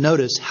want you to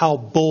notice how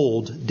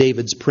bold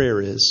David's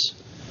prayer is.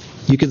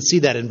 You can see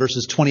that in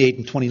verses 28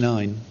 and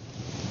 29.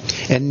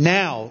 "And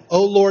now,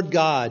 O Lord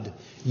God,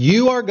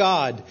 you are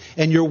God,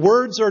 and your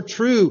words are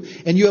true,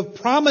 and you have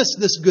promised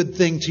this good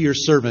thing to your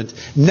servant.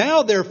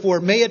 Now, therefore,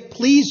 may it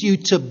please you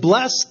to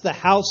bless the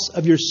house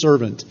of your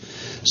servant,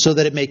 so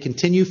that it may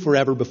continue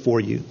forever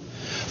before you.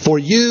 For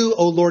you,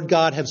 O Lord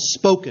God, have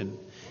spoken,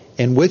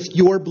 and with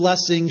your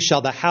blessing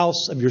shall the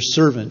house of your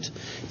servant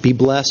be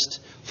blessed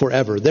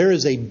forever." There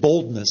is a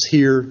boldness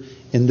here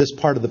in this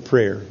part of the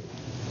prayer.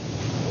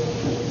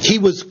 He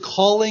was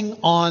calling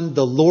on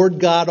the Lord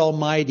God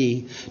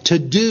Almighty to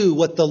do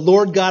what the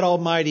Lord God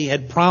Almighty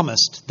had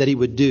promised that He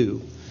would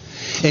do.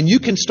 And you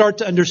can start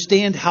to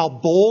understand how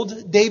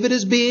bold David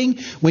is being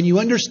when you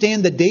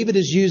understand that David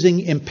is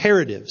using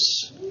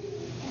imperatives.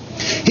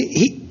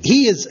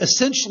 He is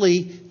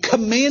essentially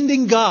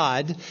commanding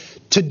God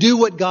to do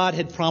what God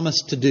had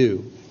promised to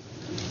do.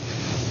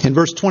 In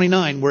verse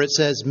 29, where it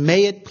says,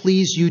 "May it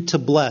please you to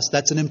bless,"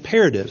 that's an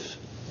imperative.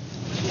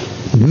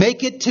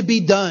 Make it to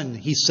be done,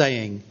 he's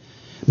saying.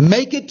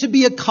 Make it to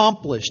be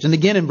accomplished. And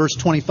again in verse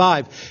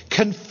 25,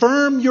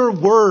 confirm your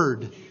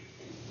word.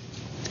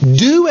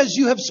 Do as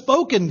you have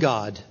spoken,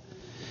 God.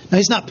 Now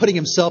he's not putting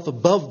himself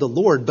above the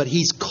Lord, but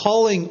he's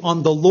calling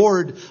on the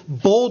Lord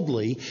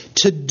boldly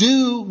to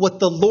do what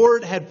the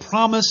Lord had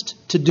promised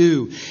to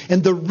do.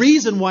 And the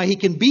reason why he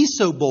can be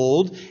so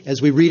bold,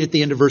 as we read at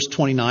the end of verse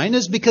 29,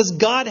 is because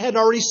God had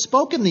already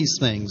spoken these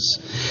things.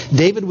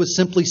 David was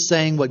simply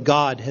saying what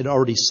God had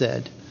already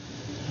said.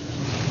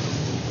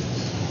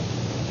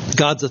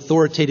 God's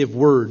authoritative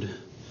word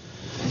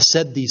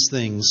said these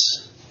things.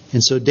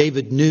 And so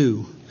David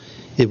knew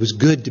it was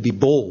good to be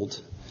bold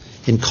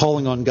in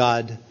calling on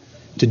God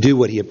to do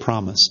what He had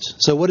promised.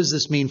 So what does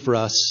this mean for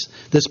us?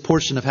 This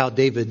portion of how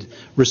David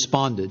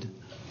responded.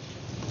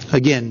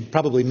 Again,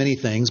 probably many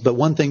things, but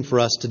one thing for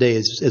us today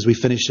is, as we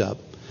finish up,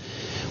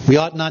 we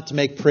ought not to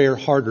make prayer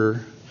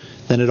harder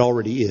than it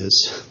already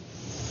is.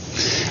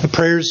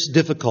 Prayer is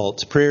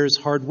difficult. Prayer is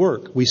hard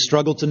work. We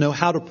struggle to know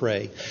how to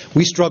pray.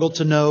 We struggle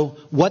to know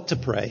what to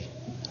pray.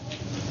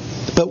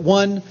 But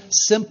one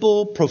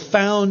simple,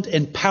 profound,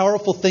 and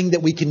powerful thing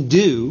that we can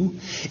do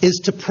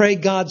is to pray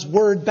God's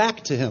word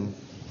back to Him.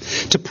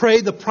 To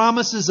pray the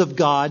promises of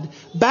God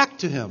back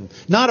to Him.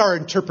 Not our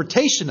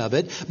interpretation of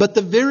it, but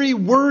the very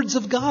words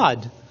of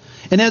God.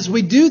 And as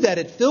we do that,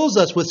 it fills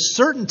us with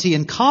certainty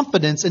and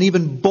confidence and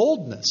even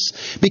boldness,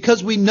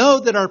 because we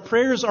know that our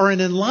prayers are in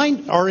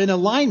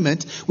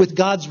alignment with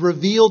God's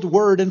revealed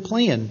word and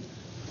plan.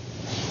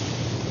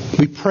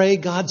 We pray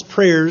God's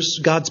prayers,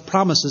 God's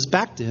promises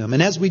back to Him.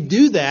 And as we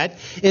do that,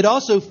 it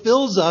also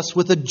fills us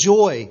with a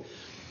joy.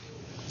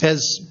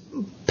 As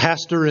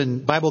pastor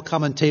and Bible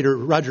commentator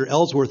Roger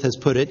Ellsworth has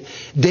put it,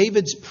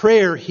 David's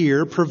prayer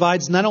here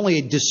provides not only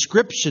a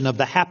description of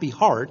the happy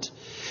heart,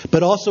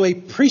 but also a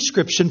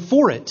prescription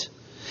for it.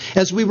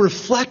 As we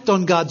reflect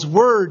on God's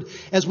Word,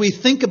 as we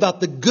think about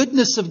the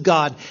goodness of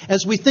God,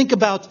 as we think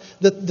about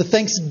the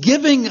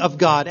thanksgiving of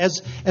God,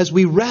 as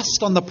we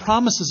rest on the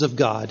promises of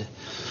God,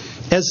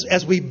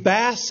 as we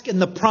bask in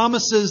the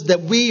promises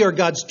that we are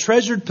God's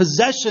treasured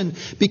possession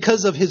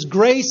because of His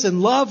grace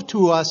and love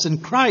to us in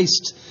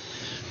Christ,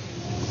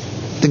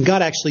 then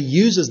God actually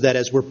uses that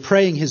as we're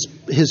praying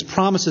His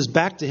promises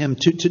back to Him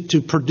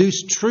to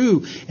produce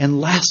true and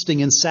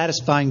lasting and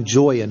satisfying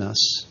joy in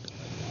us.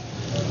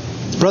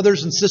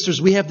 Brothers and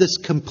sisters, we have this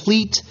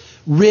complete,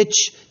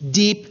 rich,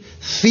 deep,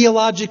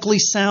 theologically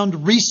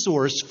sound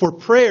resource for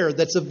prayer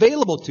that's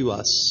available to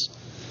us.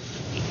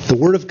 The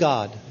Word of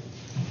God.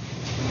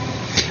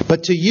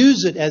 But to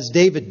use it as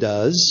David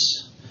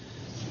does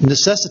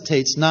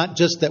necessitates not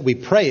just that we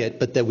pray it,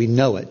 but that we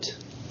know it.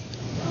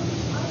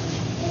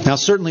 Now,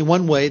 certainly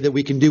one way that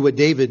we can do what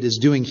David is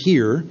doing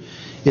here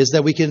is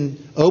that we can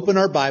open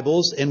our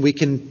Bibles and we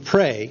can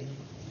pray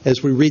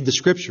as we read the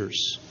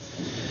Scriptures.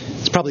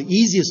 It's probably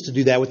easiest to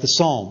do that with the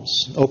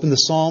Psalms. Open the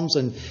Psalms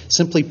and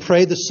simply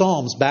pray the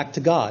Psalms back to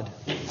God.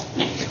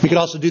 We could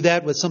also do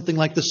that with something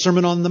like the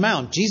Sermon on the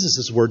Mount,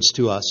 Jesus' words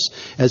to us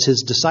as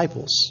His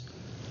disciples.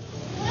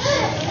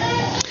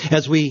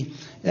 As we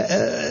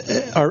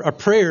our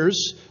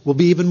prayers will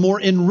be even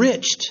more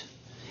enriched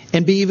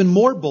and be even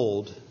more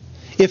bold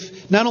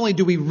if not only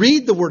do we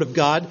read the Word of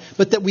God,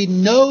 but that we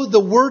know the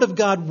Word of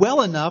God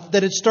well enough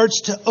that it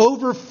starts to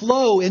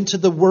overflow into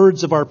the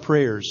words of our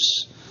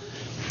prayers.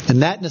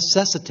 And that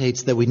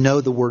necessitates that we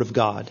know the Word of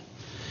God.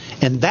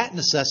 And that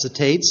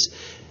necessitates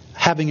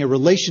having a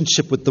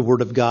relationship with the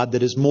Word of God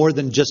that is more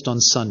than just on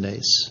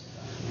Sundays.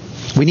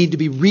 We need to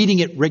be reading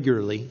it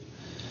regularly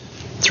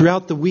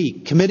throughout the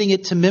week, committing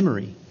it to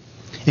memory.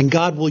 And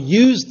God will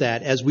use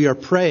that as we are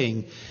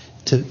praying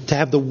to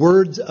have the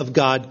words of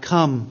God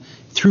come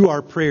through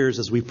our prayers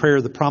as we pray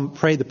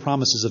the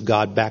promises of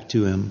God back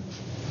to Him.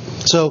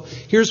 So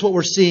here's what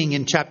we're seeing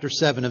in chapter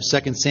 7 of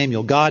 2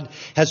 Samuel. God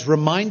has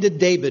reminded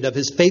David of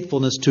His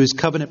faithfulness to His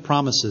covenant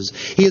promises.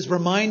 He has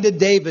reminded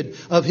David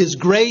of His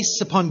grace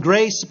upon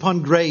grace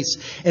upon grace.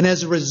 And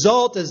as a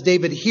result, as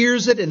David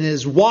hears it and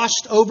is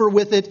washed over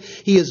with it,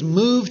 he is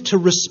moved to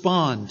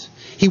respond.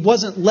 He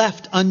wasn't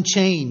left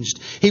unchanged.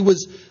 He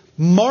was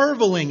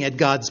marveling at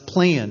God's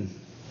plan,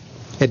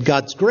 at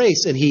God's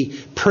grace, and he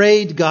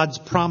prayed God's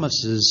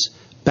promises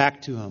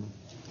back to Him.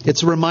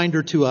 It's a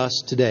reminder to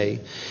us today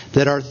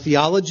that our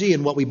theology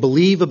and what we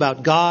believe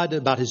about God,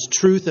 about His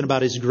truth, and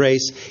about His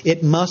grace,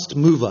 it must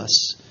move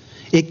us.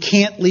 It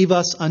can't leave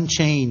us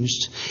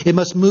unchanged. It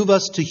must move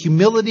us to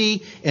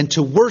humility and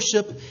to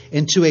worship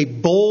and to a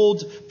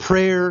bold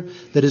prayer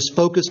that is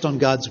focused on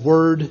God's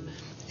Word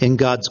and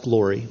God's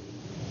glory.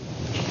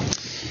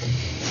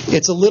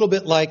 It's a little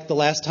bit like the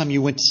last time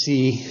you went to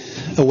see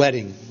a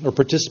wedding or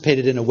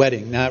participated in a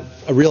wedding. Now,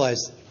 I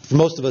realize for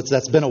most of us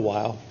that's been a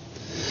while.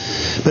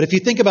 But if you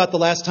think about the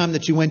last time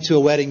that you went to a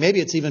wedding, maybe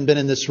it's even been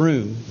in this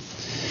room.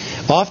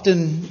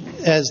 Often,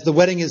 as the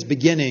wedding is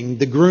beginning,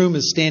 the groom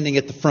is standing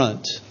at the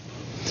front.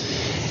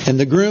 And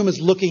the groom is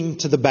looking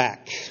to the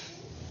back.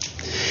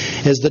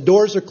 As the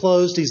doors are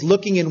closed, he's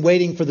looking and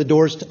waiting for the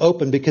doors to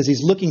open because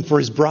he's looking for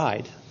his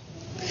bride.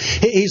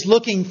 He's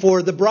looking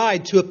for the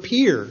bride to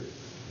appear.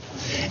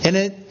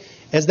 And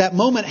as that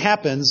moment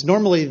happens,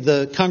 normally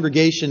the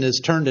congregation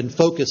is turned and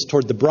focused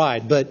toward the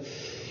bride, but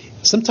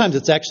sometimes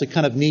it's actually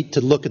kind of neat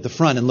to look at the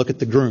front and look at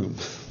the groom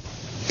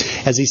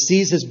as he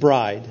sees his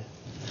bride.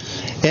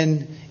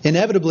 And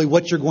inevitably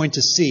what you're going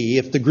to see,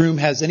 if the groom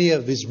has any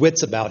of his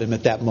wits about him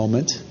at that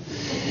moment,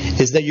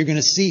 is that you're going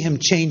to see him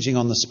changing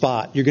on the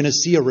spot. You're going to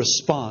see a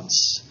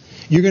response.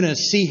 You're going to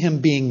see him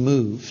being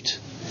moved.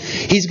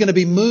 He's going to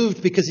be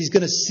moved because he's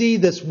going to see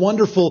this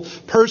wonderful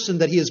person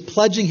that he is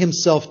pledging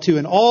himself to,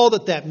 and all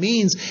that that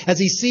means. As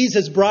he sees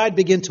his bride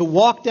begin to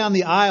walk down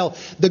the aisle,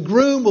 the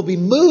groom will be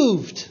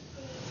moved.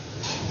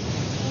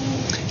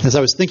 As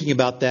I was thinking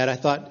about that, I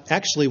thought,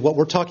 actually, what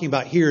we're talking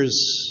about here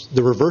is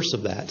the reverse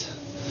of that.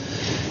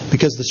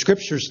 Because the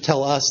Scriptures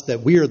tell us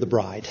that we are the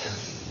bride.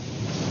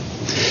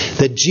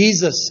 That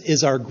Jesus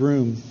is our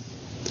groom.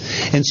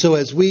 And so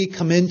as we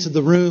come into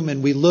the room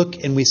and we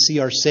look and we see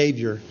our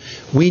Savior,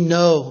 we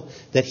know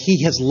that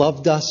He has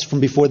loved us from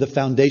before the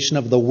foundation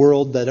of the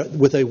world, that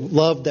with a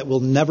love that will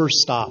never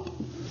stop.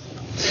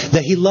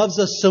 That He loves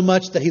us so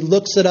much that He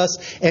looks at us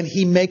and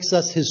He makes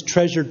us His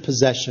treasured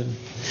possession.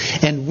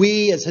 And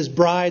we, as His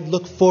bride,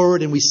 look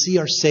forward and we see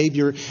our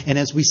Savior. And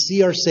as we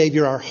see our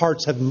Savior, our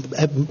hearts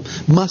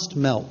must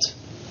melt.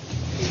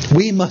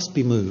 We must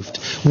be moved.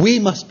 We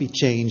must be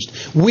changed.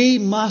 We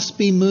must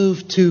be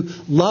moved to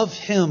love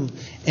Him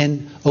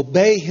and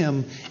obey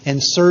Him and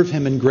serve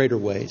Him in greater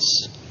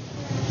ways.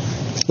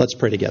 Let's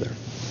pray together.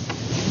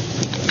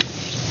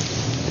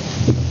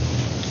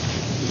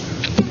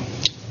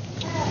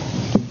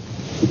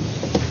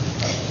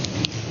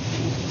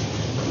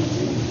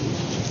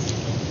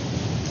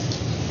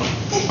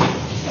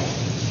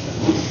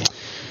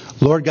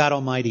 Lord God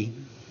Almighty,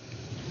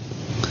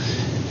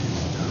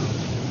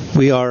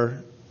 we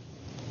are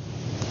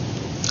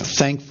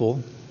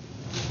thankful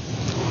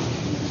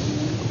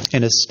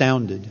and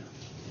astounded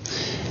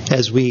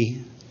as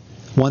we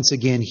once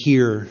again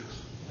hear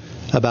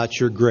about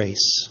your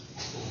grace,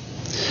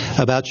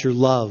 about your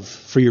love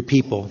for your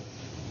people.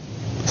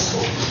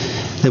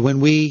 That when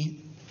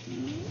we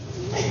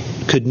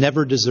could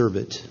never deserve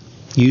it,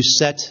 you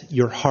set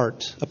your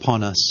heart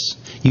upon us.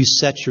 You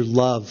set your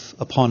love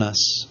upon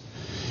us.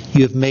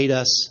 You have made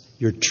us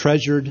your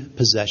treasured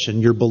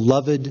possession, your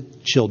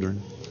beloved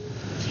children.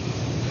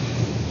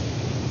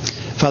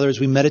 Father,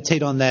 as we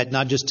meditate on that,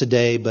 not just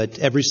today, but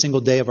every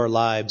single day of our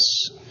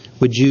lives,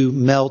 would you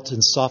melt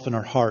and soften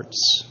our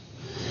hearts?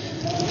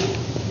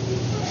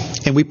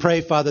 And we pray,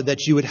 Father,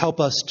 that you would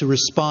help us to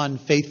respond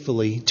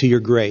faithfully to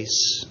your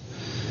grace.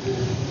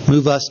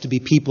 Move us to be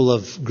people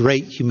of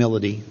great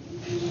humility.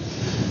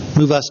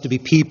 Move us to be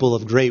people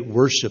of great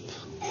worship.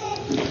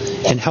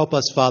 And help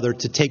us, Father,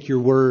 to take your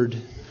word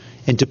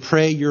and to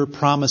pray your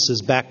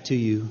promises back to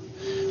you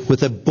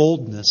with a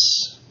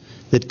boldness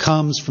that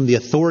comes from the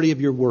authority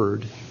of your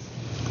word.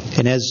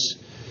 And as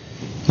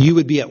you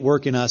would be at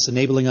work in us,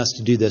 enabling us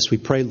to do this, we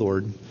pray,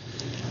 Lord,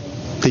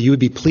 that you would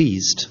be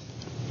pleased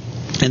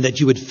and that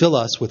you would fill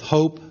us with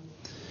hope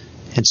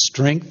and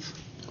strength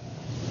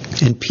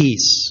and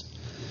peace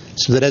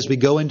so that as we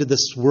go into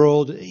this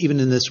world, even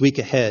in this week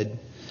ahead,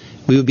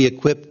 we would be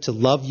equipped to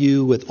love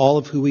you with all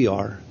of who we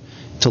are,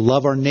 to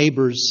love our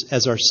neighbors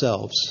as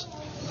ourselves,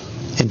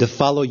 and to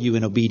follow you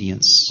in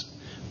obedience.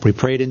 We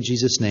pray it in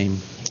Jesus' name.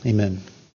 Amen.